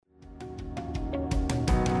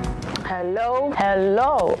Hello,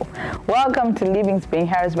 hello. Welcome to Living Spring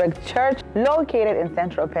Harrisburg Church, located in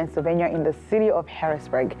central Pennsylvania in the city of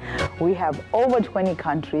Harrisburg. We have over 20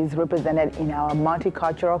 countries represented in our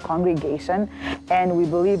multicultural congregation, and we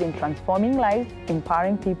believe in transforming lives,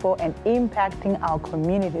 empowering people, and impacting our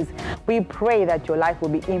communities. We pray that your life will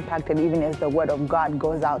be impacted even as the word of God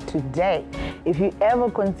goes out today. If you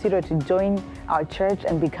ever consider to join our church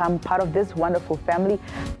and become part of this wonderful family,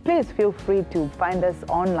 please feel free to find us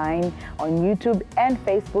online on YouTube and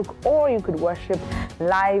Facebook, or you could worship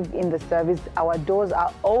live in the service. Our doors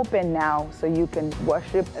are open now, so you can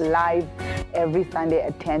worship live every Sunday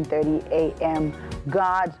at 10:30 a.m.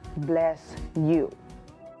 God bless you.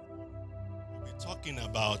 We're talking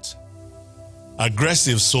about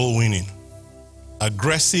aggressive soul winning.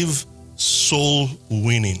 Aggressive soul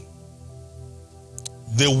winning.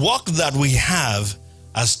 The work that we have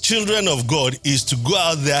as children of God is to go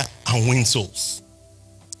out there and win souls.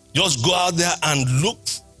 Just go out there and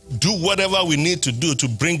do whatever we need to do to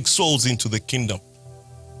bring souls into the kingdom.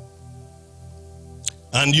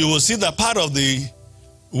 And you will see that part of the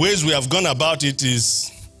ways we have gone about it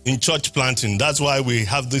is in church planting. That's why we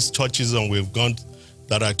have these churches and we've gone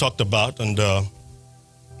that I talked about. And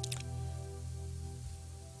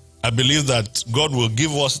I believe that God will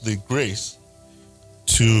give us the grace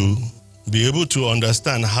to be able to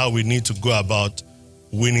understand how we need to go about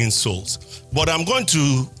winning souls. But I'm going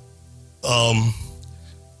to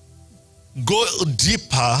go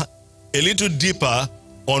deeper, a little deeper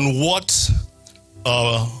on what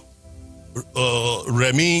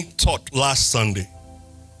Remy taught last Sunday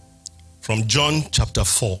from John chapter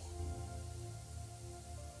 4.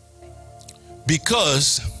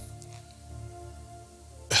 Because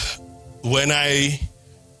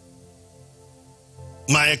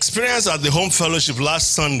my experience at the home fellowship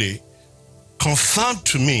last Sunday confirmed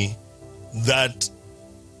to me that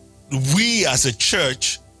we as a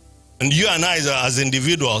church, and you and I as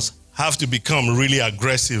individuals, have to become really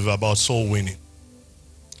aggressive about soul winning.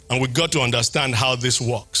 And we got to understand how this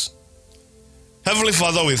works. Heavenly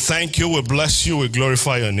Father, we thank you, we bless you, we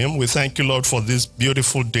glorify your name. We thank you, Lord, for this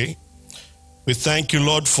beautiful day. We thank you,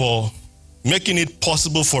 Lord, for making it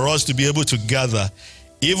possible for us to be able to gather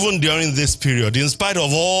even during this period, in spite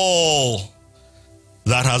of all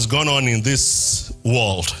that has gone on in this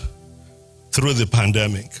world through the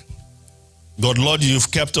pandemic. God, Lord,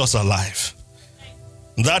 you've kept us alive.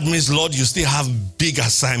 That means, Lord, you still have big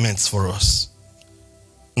assignments for us.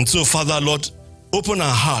 And so, Father, Lord, open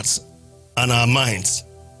our hearts and our minds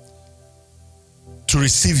to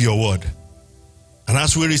receive your word. And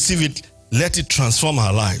as we receive it, let it transform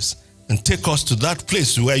our lives and take us to that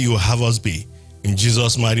place where you will have us be. In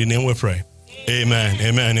Jesus' mighty name we pray. Amen,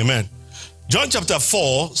 amen, amen. John chapter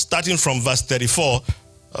 4, starting from verse 34,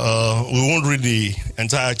 we won't read the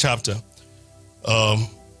entire chapter.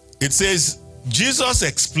 It says, Jesus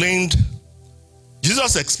explained,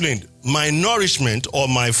 my nourishment or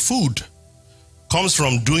my food comes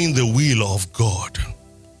from doing the will of God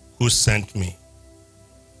who sent me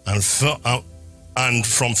and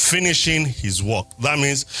from finishing his work. That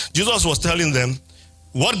means Jesus was telling them,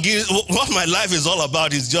 what my life is all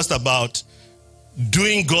about is just about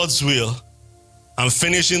doing God's will and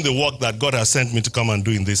finishing the work that God has sent me to come and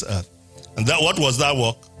do in this earth. And what was that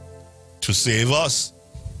work? To save us.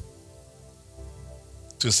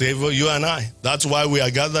 To save you and I. That's why we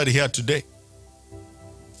are gathered here today.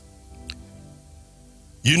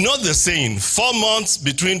 You know the saying, 4 months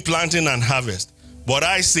between planting and harvest. But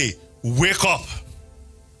I say, wake up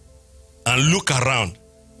and look around.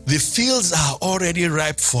 The fields are already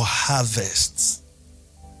ripe for harvests.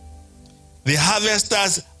 The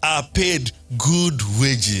harvesters are paid good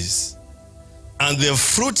wages. And the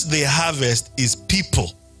fruit they harvest is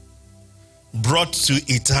people brought to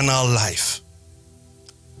eternal life.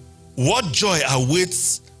 What joy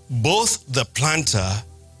awaits both the planter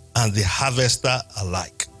and the harvester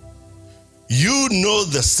alike. You know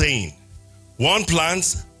the saying, one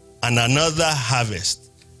plants and another harvests.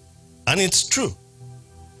 And it's true.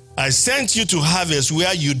 I sent you to harvest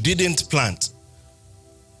where you didn't plant.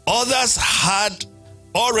 Others had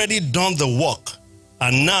already done the work,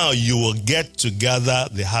 and now you will get to gather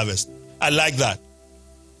the harvest. I like that.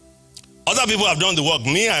 Other people have done the work.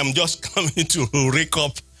 Me, I'm just coming to rake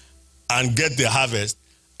up and get the harvest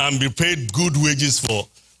and be paid good wages for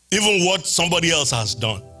even what somebody else has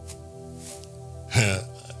done.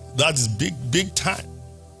 That is big, big time.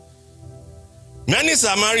 Many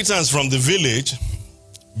Samaritans from the village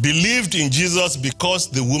believed in Jesus because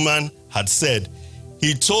the woman had said,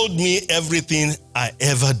 he told me everything I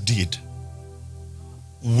ever did.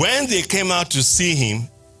 When they came out to see him,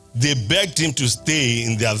 They begged him to stay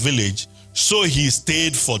in their village, so he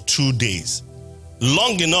stayed for 2 days,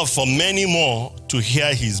 long enough for many more to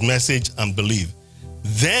hear his message and believe.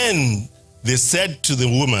 Then they said to the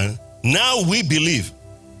woman, "Now we believe,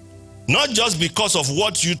 not just because of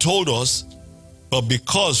what you told us, but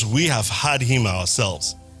because we have heard him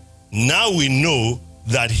ourselves. Now we know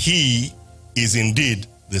that he is indeed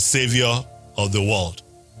the Savior of the world."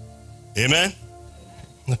 Amen?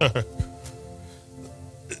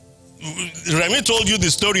 Remy told you the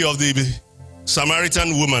story of the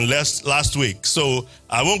Samaritan woman last week, so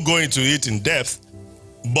I won't go into it in depth,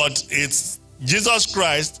 but it's Jesus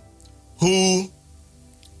Christ who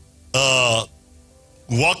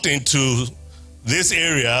walked into this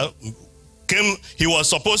area. He was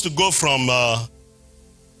supposed to go from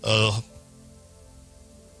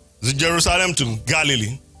Jerusalem to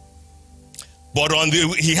Galilee, but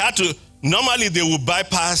he had to. Normally, they would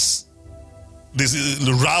bypass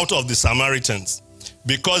the route of the Samaritans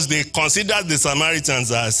because they considered the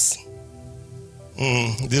Samaritans as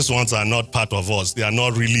these ones are not part of us. They are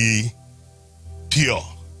not really pure.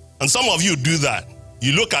 And some of you do that.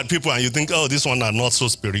 You look at people and you think, "Oh, these ones are not so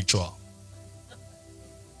spiritual."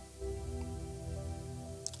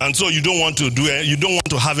 And so you don't want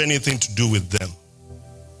to have anything to do with them.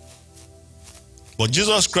 But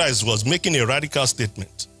Jesus Christ was making a radical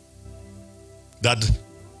statement that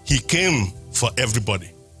he came for everybody.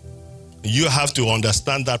 You have to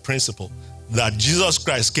understand that principle, that Jesus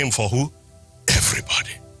Christ came for who?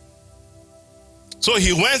 Everybody. So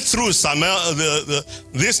he went through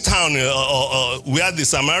this town where the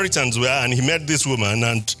Samaritans were, and he met this woman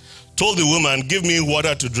and told the woman, "Give me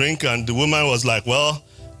water to drink." And the woman was like, well,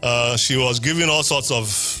 she was giving all sorts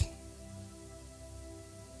of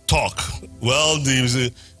talk. Well,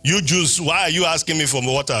 you Jews, why are you asking me for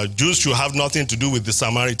water? Jews should have nothing to do with the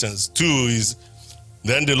Samaritans.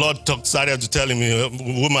 Then the Lord started to tell him,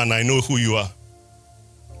 "Woman, I know who you are.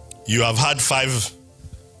 You have had 5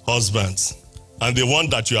 husbands. And the one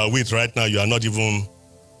that you are with right now, you are not even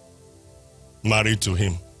married to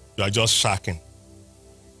him. You are just shacking."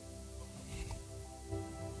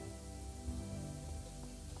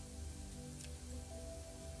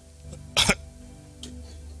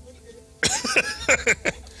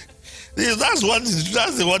 That's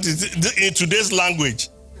what is in today's language.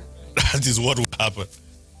 That is what will happen.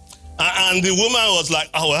 And the woman was like,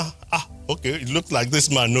 "Oh, well, okay, it looks like this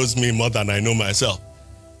man knows me more than I know myself."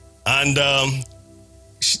 And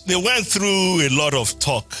they went through a lot of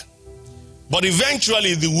talk. But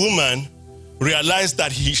eventually the woman realized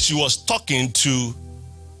that she was talking to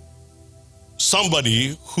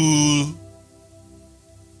somebody who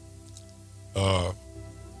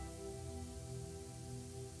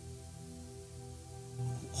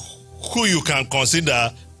you can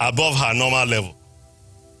consider above her normal level,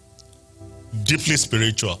 deeply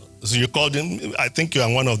spiritual. So you called him, "I think you are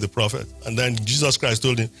one of the prophets." And then Jesus Christ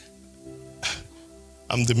told him,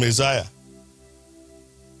 "I'm the Messiah."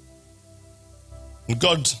 And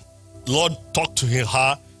Lord talked to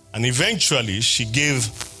her, and eventually she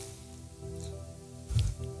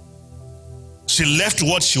left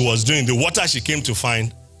what she was doing, the water she came to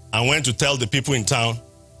find, and went to tell the people in town,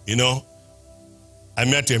 "I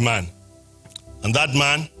met a man. And that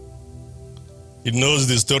man, he knows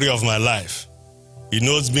the story of my life. He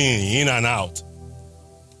knows me in and out.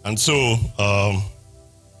 And so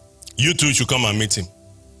you too should come and meet him."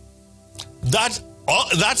 That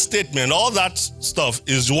statement, all that stuff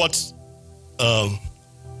is what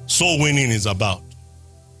soul winning is about.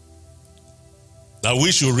 That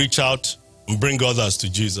we should reach out and bring others to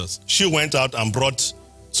Jesus. She went out and brought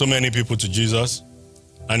so many people to Jesus.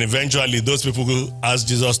 And eventually those people asked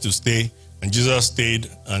Jesus to stay, and Jesus stayed,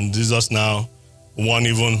 and Jesus now won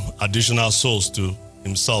even additional souls to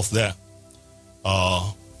himself there.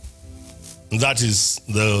 That is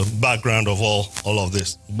the background of all of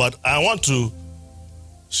this. But I want to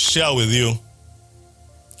share with you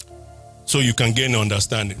so you can gain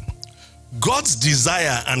understanding. God's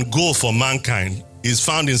desire and goal for mankind is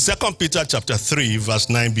found in 2 Peter chapter 3, verse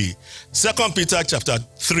 9b. 2 Peter chapter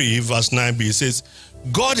 3, verse 9b, it says,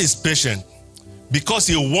 "God is patient because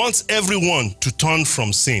he wants everyone to turn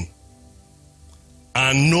from sin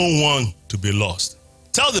and no one to be lost."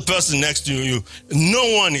 Tell the person next to you, no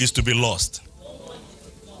one is to be lost.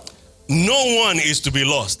 No one is to be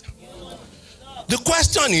lost. The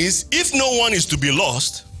question is, if no one is to be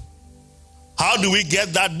lost, how do we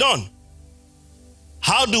get that done?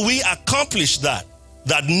 How do we accomplish that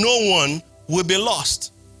no one will be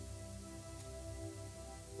lost?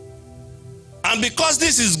 And because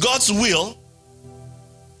this is God's will,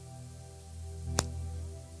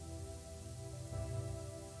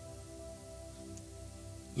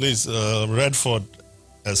 Please, Redford,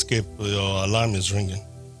 escape. Your alarm is ringing.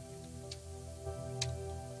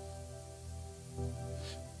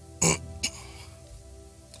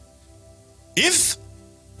 If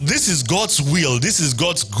this is God's will, this is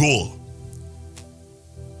God's goal,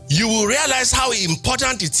 you will realize how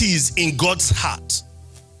important it is in God's heart.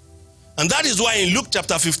 And that is why in Luke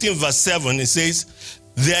chapter 15 verse 7 it says,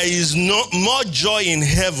 there is no more joy in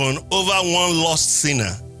heaven over one lost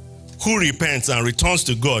sinner who repents and returns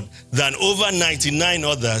to God than over 99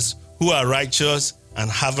 others who are righteous and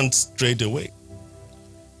haven't strayed away.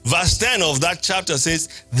 Verse 10 of that chapter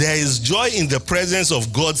says, there is joy in the presence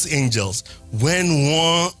of God's angels when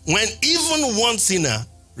even one sinner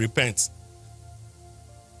repents.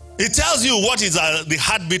 It tells you what is the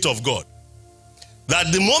heartbeat of God.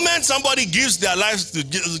 That the moment somebody gives their life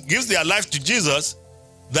to Jesus,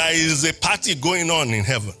 there is a party going on in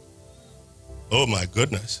heaven. Oh my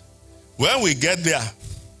goodness. When we get there,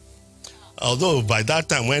 although by that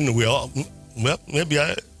time when we all, well, maybe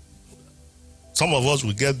some of us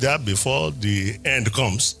will get there before the end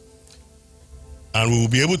comes, and we will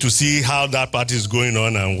be able to see how that party is going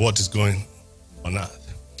on and what is going on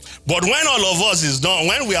earth. But when all of us is done,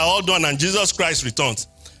 when we are all done and Jesus Christ returns,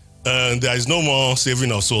 there is no more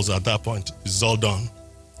saving of souls at that point. It's all done.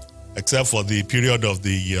 Except for the period of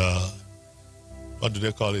the, what do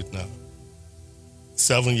they call it now?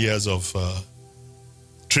 7 years of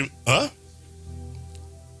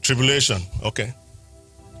tribulation. Okay.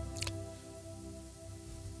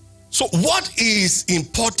 So what is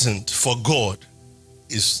important for God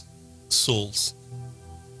is souls.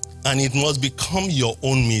 And it must become your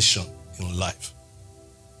own mission in life.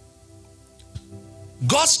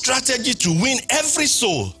 God's strategy to win every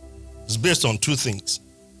soul is based on two things.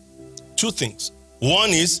 Two things. One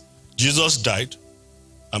is Jesus died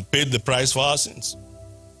and paid the price for our sins.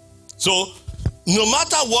 So no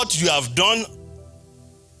matter what you have done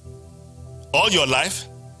all your life,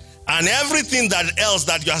 and everything that else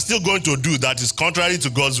that you are still going to do that is contrary to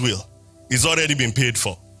God's will is already been paid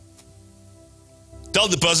for. Tell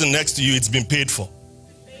the person next to you it's been paid for.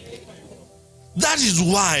 That is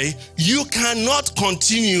why you cannot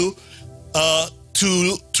continue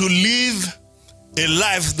to live a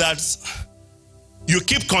life that you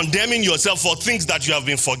keep condemning yourself for things that you have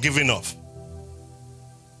been forgiven of.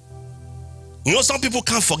 You know, some people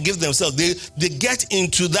can't forgive themselves. They get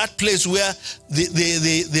into that place where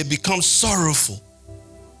they become sorrowful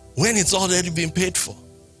when it's already been paid for.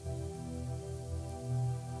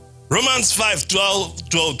 Romans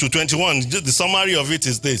 5:12 to 21, just the summary of it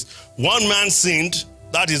is this. One man sinned,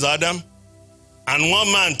 that is Adam, and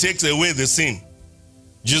one man takes away the sin,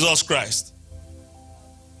 Jesus Christ.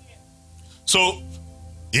 So,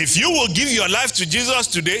 if you will give your life to Jesus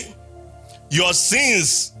today, your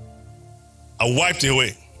sins are wiped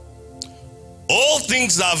away. All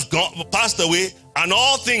things have passed away, and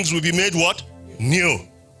all things will be made what? New.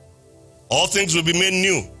 All things will be made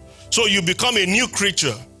new. So you become a new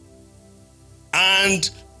creature. And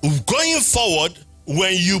going forward,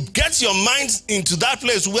 when you get your mind into that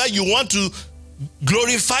place where you want to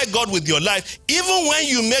glorify God with your life, even when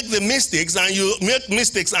you make the mistakes and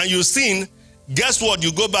you sin, guess what?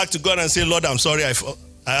 You go back to God and say, Lord, I'm sorry, I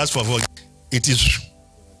ask for forgiveness. It is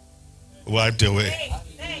wiped away.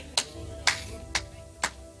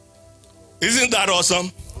 Isn't that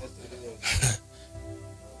awesome?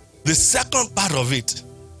 The second part of it,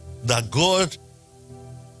 that God's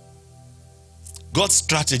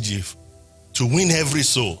strategy to win every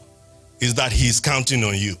soul is that He is counting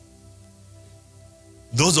on you.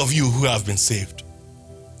 Those of you who have been saved,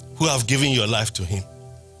 who have given your life to Him.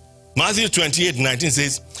 Matthew 28:19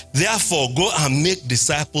 says, therefore go and make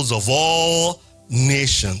disciples of all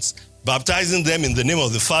nations, baptizing them in the name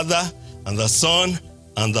of the Father and the Son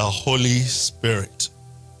and the Holy Spirit.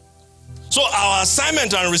 So our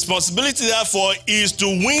assignment and responsibility, therefore, is to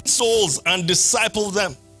win souls and disciple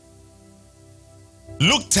them.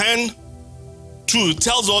 Luke 10:2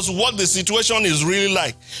 tells us what the situation is really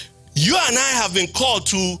like. You and I have been called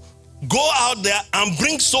to go out there and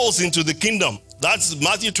bring souls into the kingdom. That's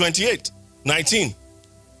Matthew 28:19.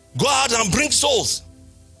 Go out and bring souls.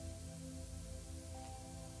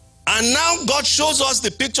 And now God shows us the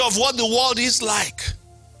picture of what the world is like.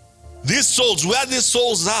 These souls, where these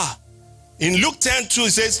souls are. In Luke 10:2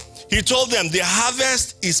 it says, He told them, the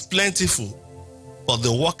harvest is plentiful, but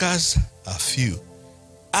the workers are few.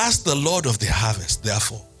 Ask the Lord of the harvest,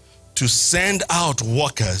 therefore, to send out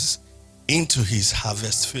workers into His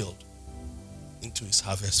harvest field. Into His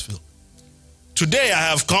harvest field. Today I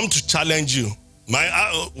have come to challenge you.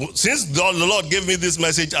 Since the Lord gave me this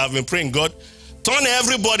message, I've been praying, God, turn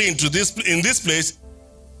everybody in this place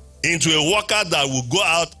into a worker that will go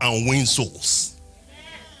out and win souls.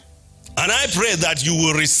 And I pray that you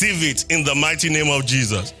will receive it in the mighty name of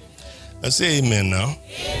Jesus. I say amen now.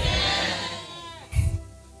 Amen.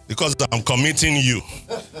 Because I'm committing you.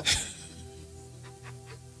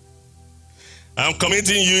 I'm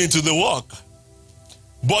committing you into the work.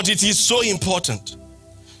 But it is so important.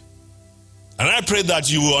 And I pray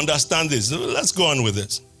that you will understand this. Let's go on with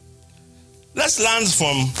this. Let's learn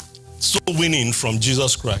from soul winning from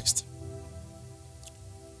Jesus Christ.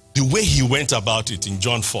 The way he went about it in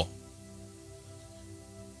John 4.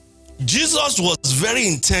 Jesus was very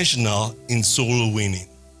intentional in soul winning.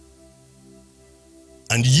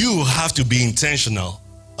 And you have to be intentional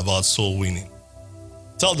about soul winning.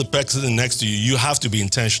 Tell the person next to you, you have to be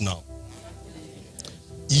intentional.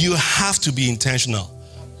 You have to be intentional.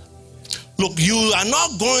 Look, you are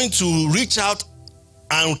not going to reach out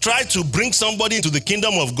and try to bring somebody into the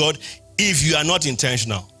kingdom of God if you are not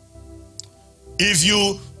intentional.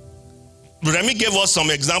 Remy gave us some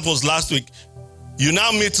examples last week. You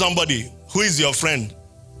now meet somebody who is your friend.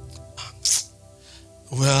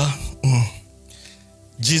 Well,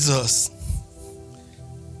 Jesus,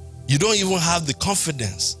 you don't even have the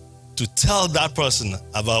confidence to tell that person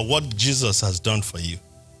about what Jesus has done for you.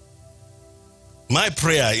 My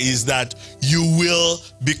prayer is that you will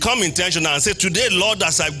become intentional and say, today, Lord,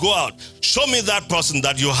 as I go out, show me that person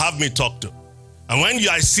that you have me talk to. And when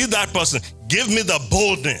I see that person, give me the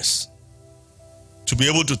boldness to be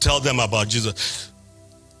able to tell them about Jesus.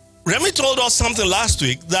 Remy told us something last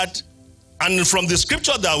week that, and from the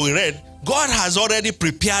scripture that we read, God has already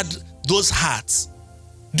prepared those hearts.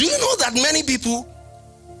 Do you know that many people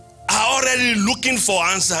are already looking for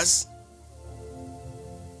answers?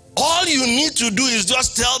 All you need to do is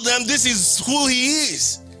just tell them this is who he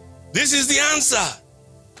is. This is the answer.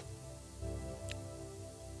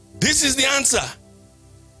 This is the answer.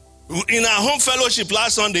 In our home fellowship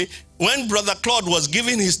last Sunday, when Brother Claude was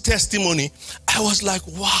giving his testimony, I was like,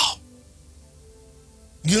 wow.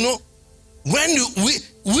 You know, when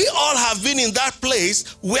we all have been in that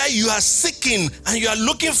place where you are seeking and you are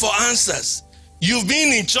looking for answers. You've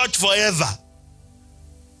been in church forever,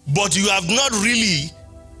 but you have not really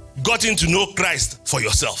gotten to know Christ for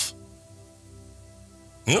yourself.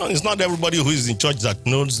 You know, it's not everybody who is in church that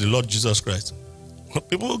knows the Lord Jesus Christ.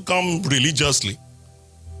 People come religiously.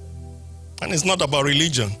 And it's not about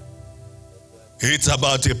religion. It's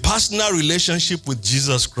about a personal relationship with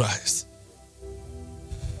Jesus Christ.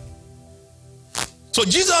 So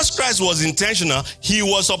Jesus Christ was intentional. He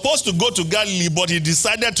was supposed to go to Galilee, but he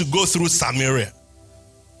decided to go through Samaria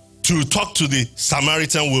to talk to the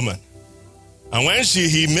Samaritan woman. And when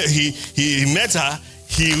he met her,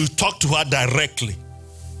 he talked to her directly.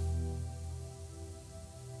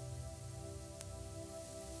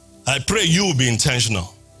 I pray you will be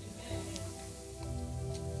intentional.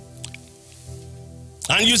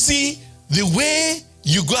 And you see, the way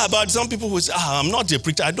you go about, some people will say, I'm not a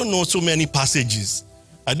preacher. I don't know so many passages.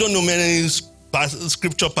 I don't know many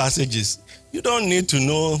scripture passages. You don't need to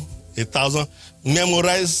know 1,000.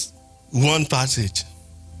 Memorize one passage.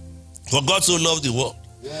 For God so loved the world,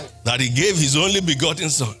 that he gave his only begotten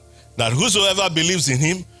son, that whosoever believes in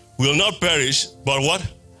him will not perish, but what?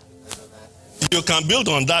 You can build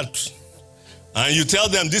on that. And you tell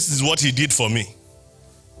them, this is what he did for me.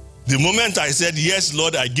 The moment I said, yes,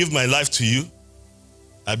 Lord, I give my life to you,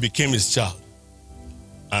 I became his child.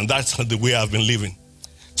 And that's the way I've been living.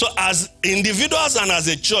 So as individuals and as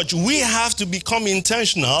a church, we have to become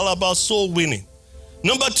intentional about soul winning.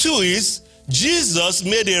 Number 2 is, Jesus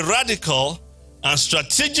made a radical and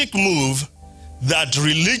strategic move that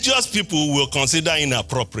religious people will consider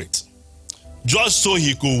inappropriate, just so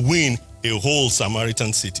he could win a whole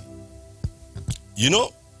Samaritan city. You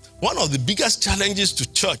know, one of the biggest challenges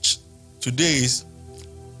to church today is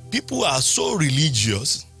people are so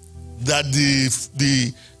religious that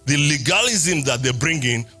the legalism that they bring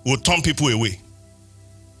in will turn people away.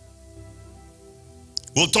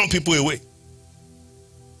 Will turn people away.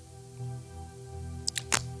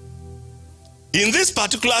 In this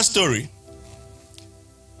particular story,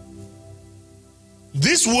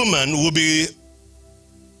 this woman will be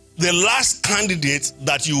the last candidate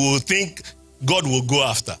that you will think God will go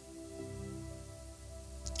after.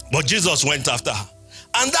 But Jesus went after her.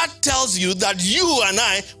 And that tells you that you and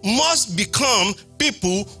I must become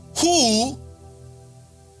people who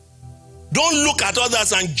don't look at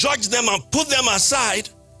others and judge them and put them aside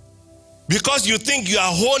because you think you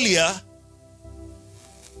are holier,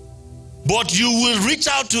 but you will reach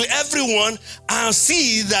out to everyone and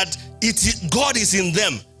see that God is in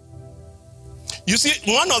them. You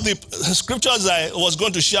see, one of the scriptures I was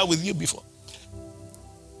going to share with you before,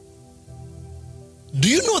 Do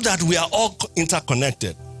you know that we are all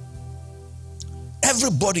interconnected?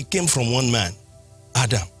 Everybody came from one man,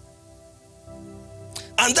 Adam.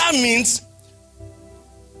 And that means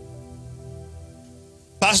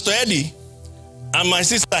Pastor Eddie and my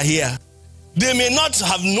sister here, they may not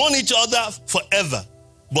have known each other forever,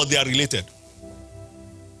 but they are related.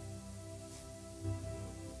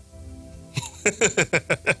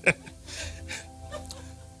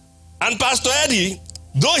 And Pastor Eddie,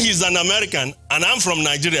 though he's an American and I'm from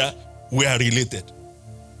Nigeria, we are related.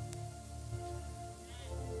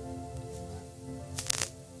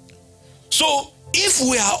 So, if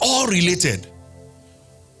we are all related,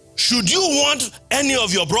 should you want any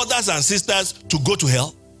of your brothers and sisters to go to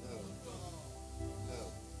hell?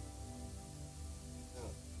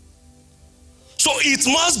 So it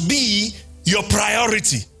must be your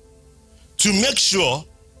priority to make sure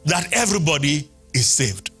that everybody is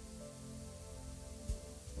saved.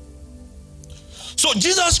 So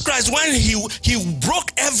Jesus Christ, when he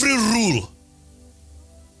broke every rule,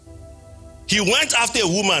 he went after a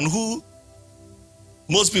woman who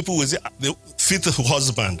most people will say the fifth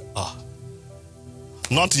husband.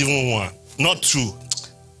 Not even one, not two,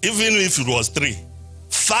 even if it was 3,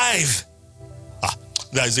 5.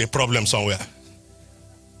 There is a problem somewhere.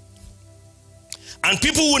 And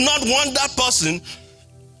people will not want that person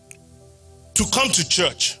to come to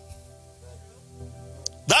church.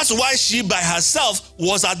 That's why she by herself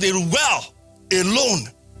was at the well alone,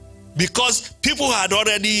 because people had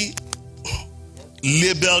already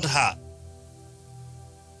labeled her.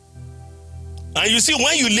 And you see,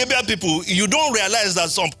 when you label people, you don't realize that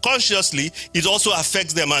subconsciously it also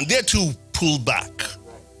affects them, and they too pull back.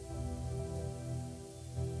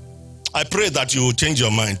 I pray that you will change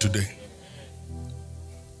your mind today.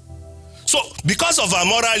 So, because of our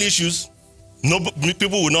moral issues,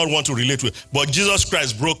 people will not want to relate with. But Jesus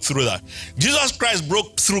Christ broke through that. Jesus Christ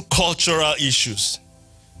broke through cultural issues.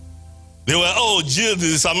 They were,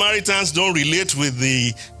 the Samaritans don't relate with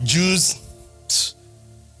the Jews.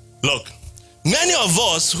 Look, many of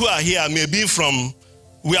us who are here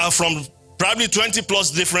we are from probably 20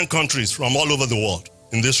 plus different countries from all over the world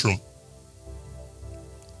in this room.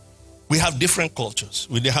 We have different cultures.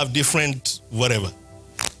 We have different whatever.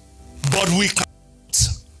 But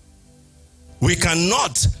we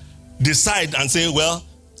cannot decide and say, well,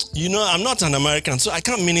 I'm not an American, so I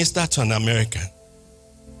can't minister to an American.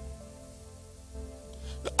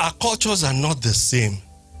 Our cultures are not the same.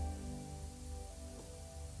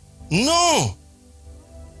 No.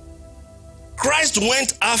 Christ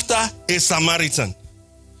went after a Samaritan.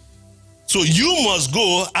 So you must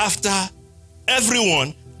go after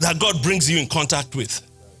everyone that God brings you in contact with.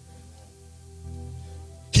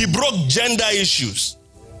 He broke gender issues.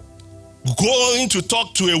 Going to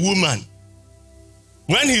talk to a woman.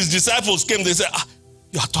 When his disciples came, they said,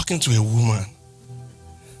 you are talking to a woman.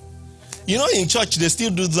 In church, they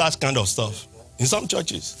still do that kind of stuff. In some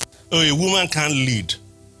churches. A woman can't lead.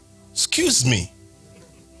 Excuse me.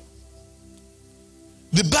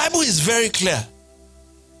 The Bible is very clear.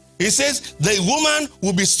 It says the woman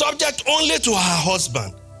will be subject only to her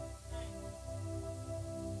husband.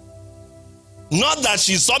 Not that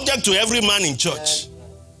she's subject to every man in church.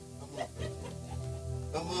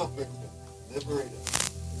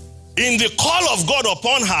 In the call of God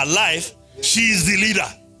upon her life, she is the leader.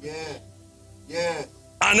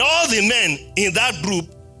 And all the men in that group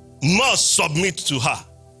must submit to her.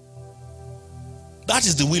 That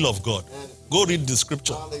is the will of God. Go read the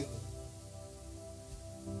scripture.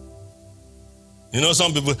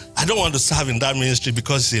 Some people, I don't want to serve in that ministry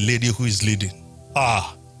because it's a lady who is leading.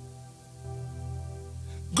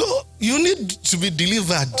 Go, you need to be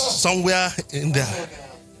delivered somewhere in there.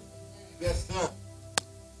 Yes, sir.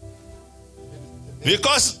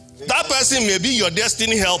 Because that person may be your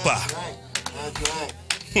destiny helper. That's right.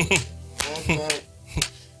 That's right.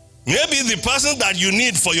 Maybe the person that you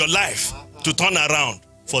need for your life to turn around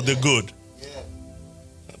for the good. Yeah.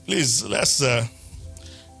 Please,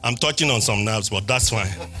 I'm touching on some nerves, but that's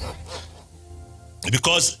fine.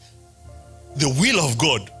 Because the will of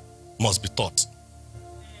God must be taught.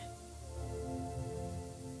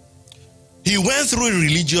 He went through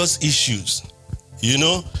religious issues.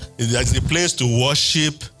 There's a place to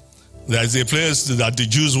worship. There's a place that the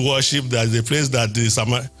Jews worship. There's a place that the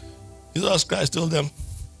Samaritans. Jesus Christ told them,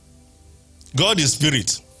 God is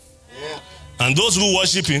spirit. Yeah. And those who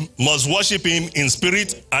worship him must worship him in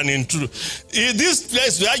spirit and in truth. In this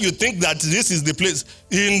place where you think that this is the place,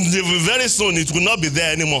 in the very soon it will not be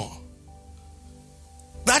there anymore.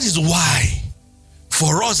 That is why,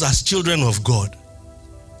 for us as children of God,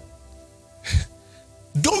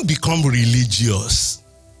 don't become religious.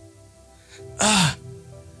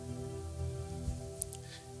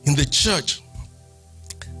 in the church,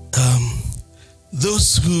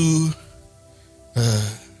 those who,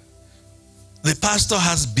 the pastor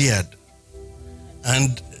has beard,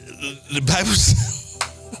 and the Bible says,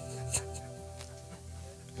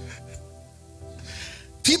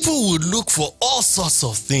 people would look for all sorts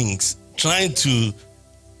of things trying to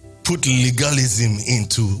put legalism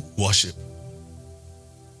into worship.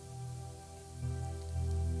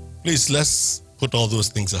 Please, let's put all those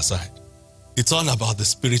things aside. It's all about the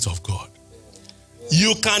Spirit of God.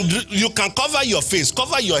 You can cover your face,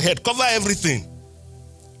 cover your head, cover everything.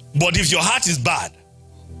 But if your heart is bad,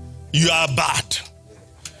 you are bad.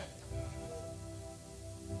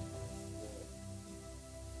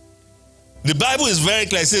 The Bible is very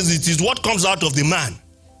clear. It says it is what comes out of the man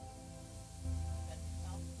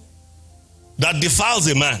that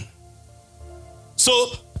defiles a man.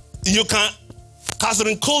 So you can,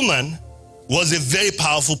 Catherine Coleman was a very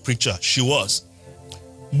powerful preacher. She was.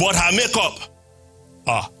 But her makeup,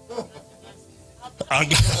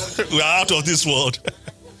 we are out of this world.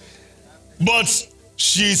 But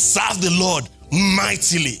she served the Lord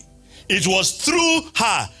mightily. It was through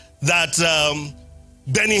her that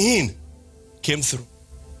Benny Hinn came through.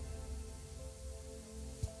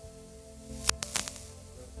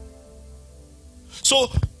 So,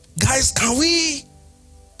 guys, can we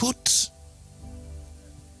put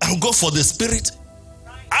and go for the Spirit?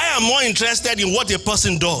 I am more interested in what a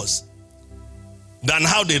person does than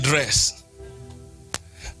how they dress.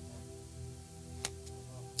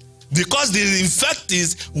 Because the effect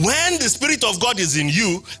is, when the Spirit of God is in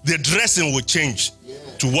you, the dressing will change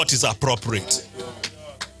to what is appropriate.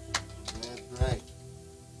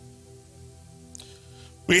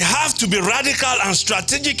 We have to be radical and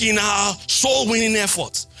strategic in our soul winning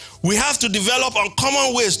efforts. We have to develop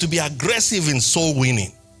uncommon ways to be aggressive in soul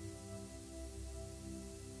winning.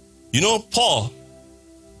 You know, Paul,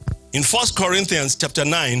 in 1 Corinthians chapter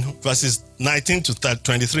 9, verses 19 to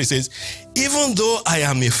 23 says, even though I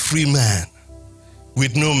am a free man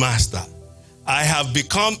with no master, I have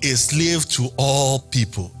become a slave to all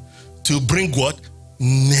people to bring what?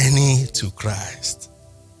 Many to Christ.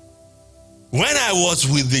 When I was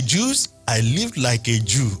with the Jews, I lived like a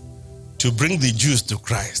Jew to bring the Jews to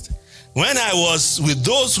Christ. When I was with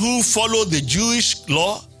those who followed the Jewish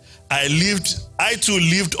law, I too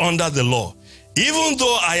lived under the law. Even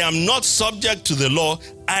though I am not subject to the law,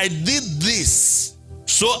 I did this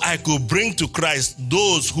so I could bring to Christ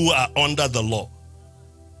those who are under the law.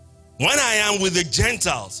 When I am with the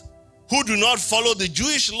Gentiles who do not follow the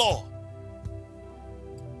Jewish law,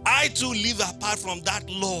 I too live apart from that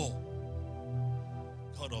law